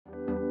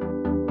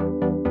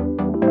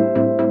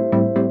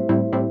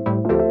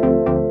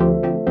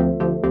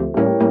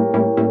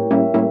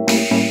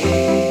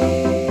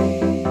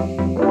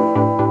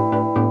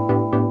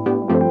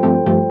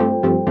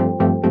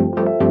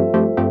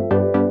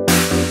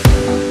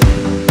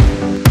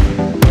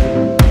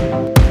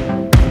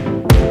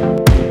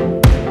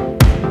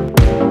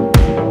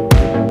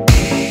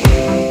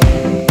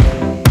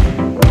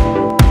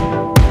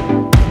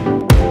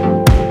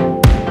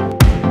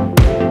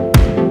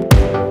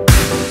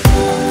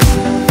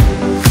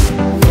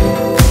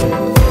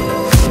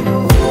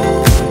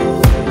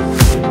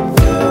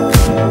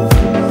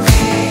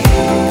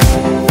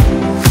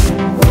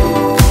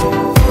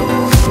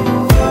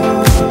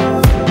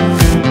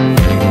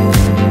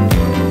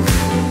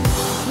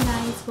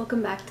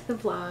welcome back to the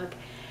vlog.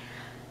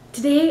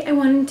 Today I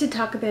wanted to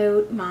talk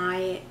about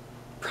my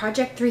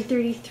Project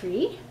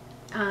 333.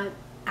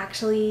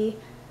 Actually,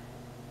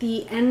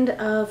 the end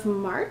of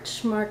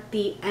March marked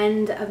the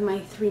end of my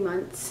 3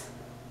 months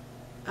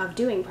of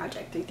doing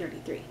Project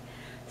 333.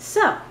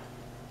 So,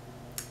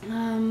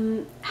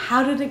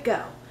 how did it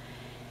go?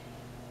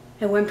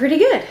 It went pretty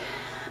good.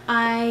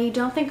 I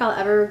don't think I'll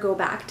ever go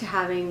back to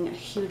having a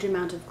huge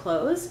amount of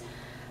clothes.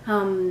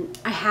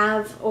 I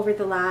have over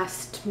the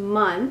last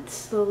month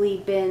slowly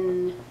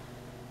been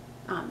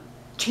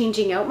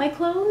changing out my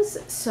clothes,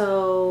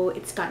 so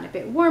it's gotten a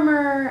bit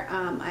warmer.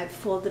 I've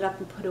folded up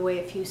and put away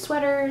a few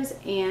sweaters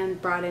and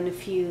brought in a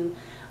few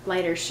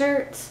lighter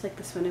shirts like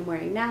this one I'm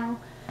wearing now.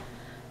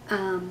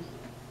 So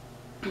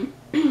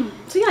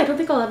yeah, I don't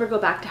think I'll ever go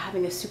back to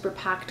having a super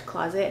packed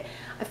closet.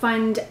 I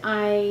find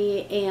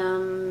I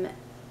am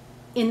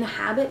in the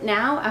habit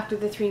now after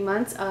the 3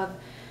 months of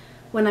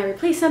when I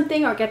replace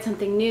something or get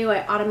something new,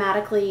 I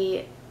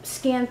automatically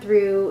scan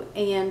through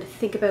and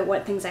think about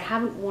what things I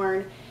haven't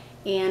worn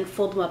and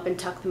fold them up and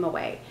tuck them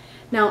away.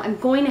 Now I'm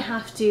going to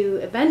have to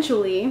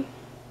eventually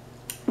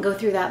go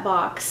through that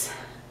box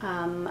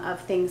of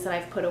things that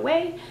I've put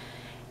away,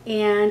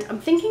 and I'm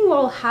thinking what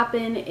will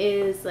happen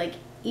is like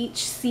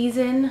each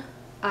season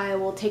I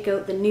will take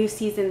out the new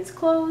season's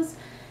clothes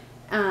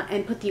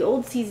and put the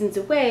old seasons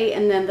away,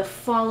 and then the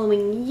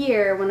following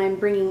year when I'm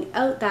bringing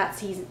out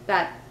that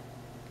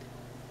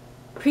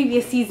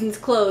previous season's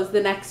clothes the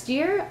next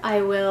year,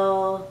 I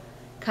will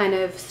kind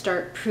of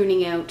start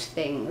pruning out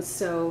things.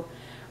 So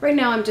right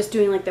now I'm just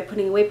doing like the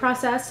putting away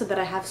process so that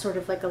I have sort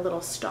of like a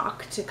little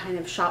stock to kind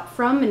of shop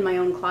from in my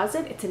own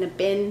closet. It's in a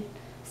bin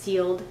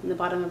sealed in the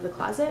bottom of the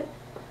closet.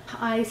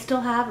 I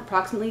still have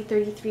approximately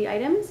 33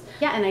 items.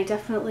 Yeah, and I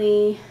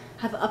definitely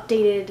have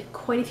updated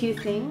quite a few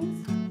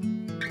things.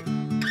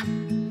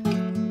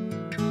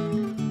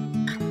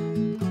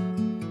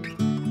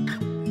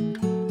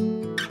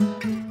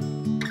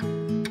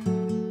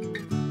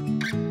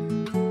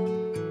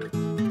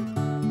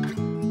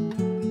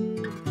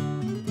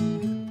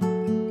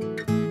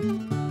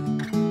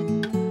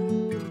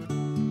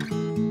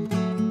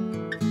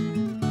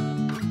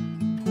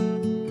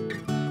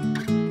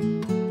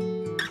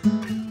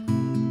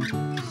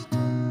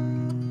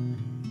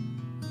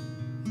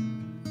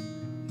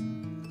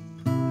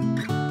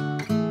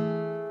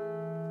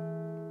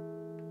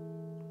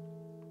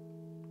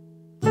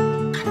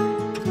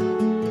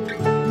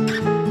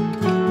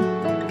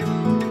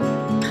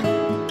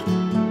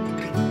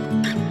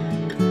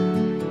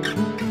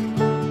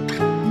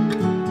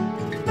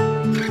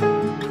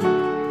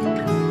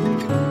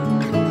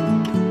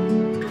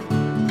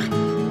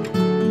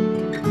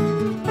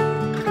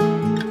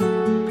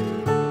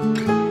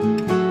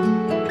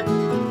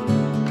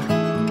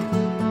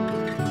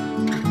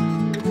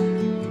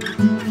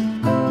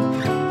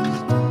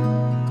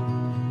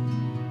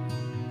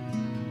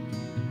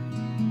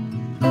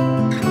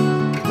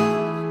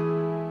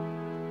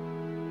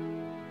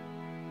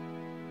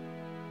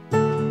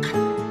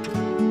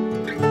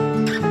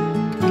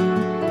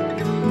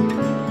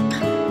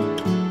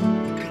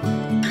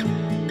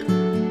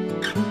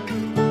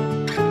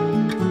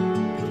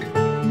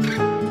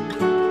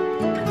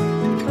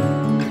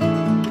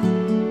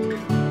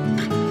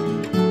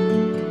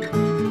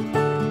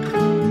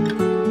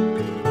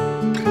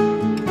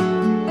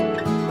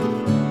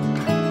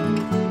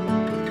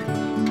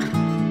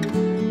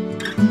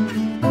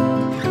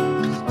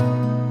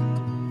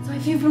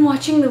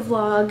 Watching the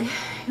vlog,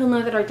 you'll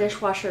know that our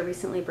dishwasher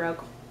recently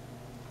broke,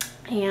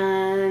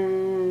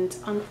 and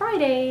on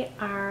Friday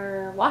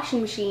our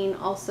washing machine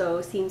also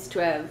seems to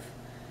have,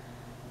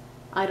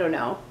 I don't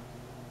know,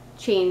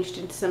 changed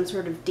into some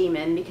sort of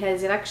demon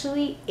because it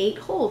actually ate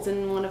holes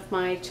in one of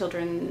my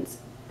children's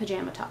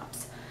pajama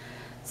tops.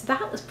 So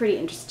that was pretty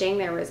interesting.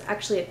 There was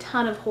actually a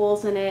ton of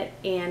holes in it,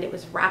 and it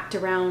was wrapped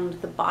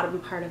around the bottom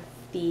part of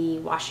the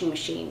washing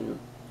machine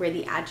where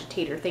the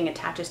agitator thing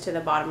attaches to the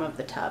bottom of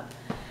the tub.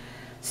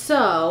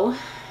 So,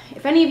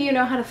 if any of you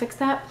know how to fix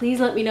that, please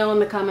let me know in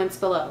the comments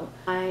below.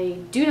 I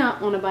do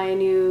not want to buy a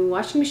new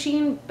washing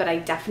machine, but I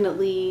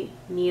definitely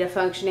need a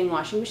functioning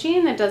washing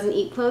machine that doesn't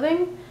eat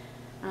clothing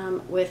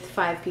with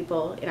 5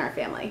 people in our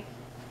family.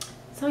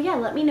 So yeah,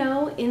 let me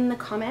know in the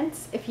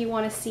comments if you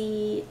want to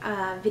see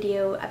a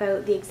video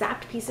about the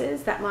exact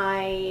pieces that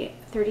my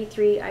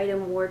 33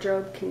 item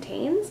wardrobe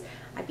contains.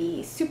 I'd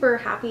be super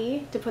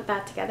happy to put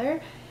that together.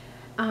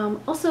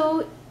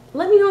 Also,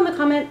 let me know in the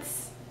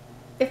comments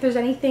if there's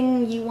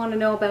anything you want to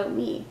know about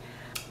me.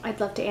 I'd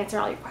love to answer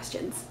all your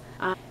questions.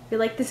 If you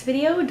like this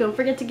video, don't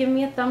forget to give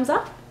me a thumbs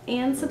up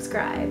and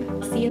subscribe.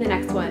 I'll see you in the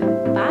next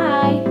one.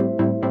 Bye!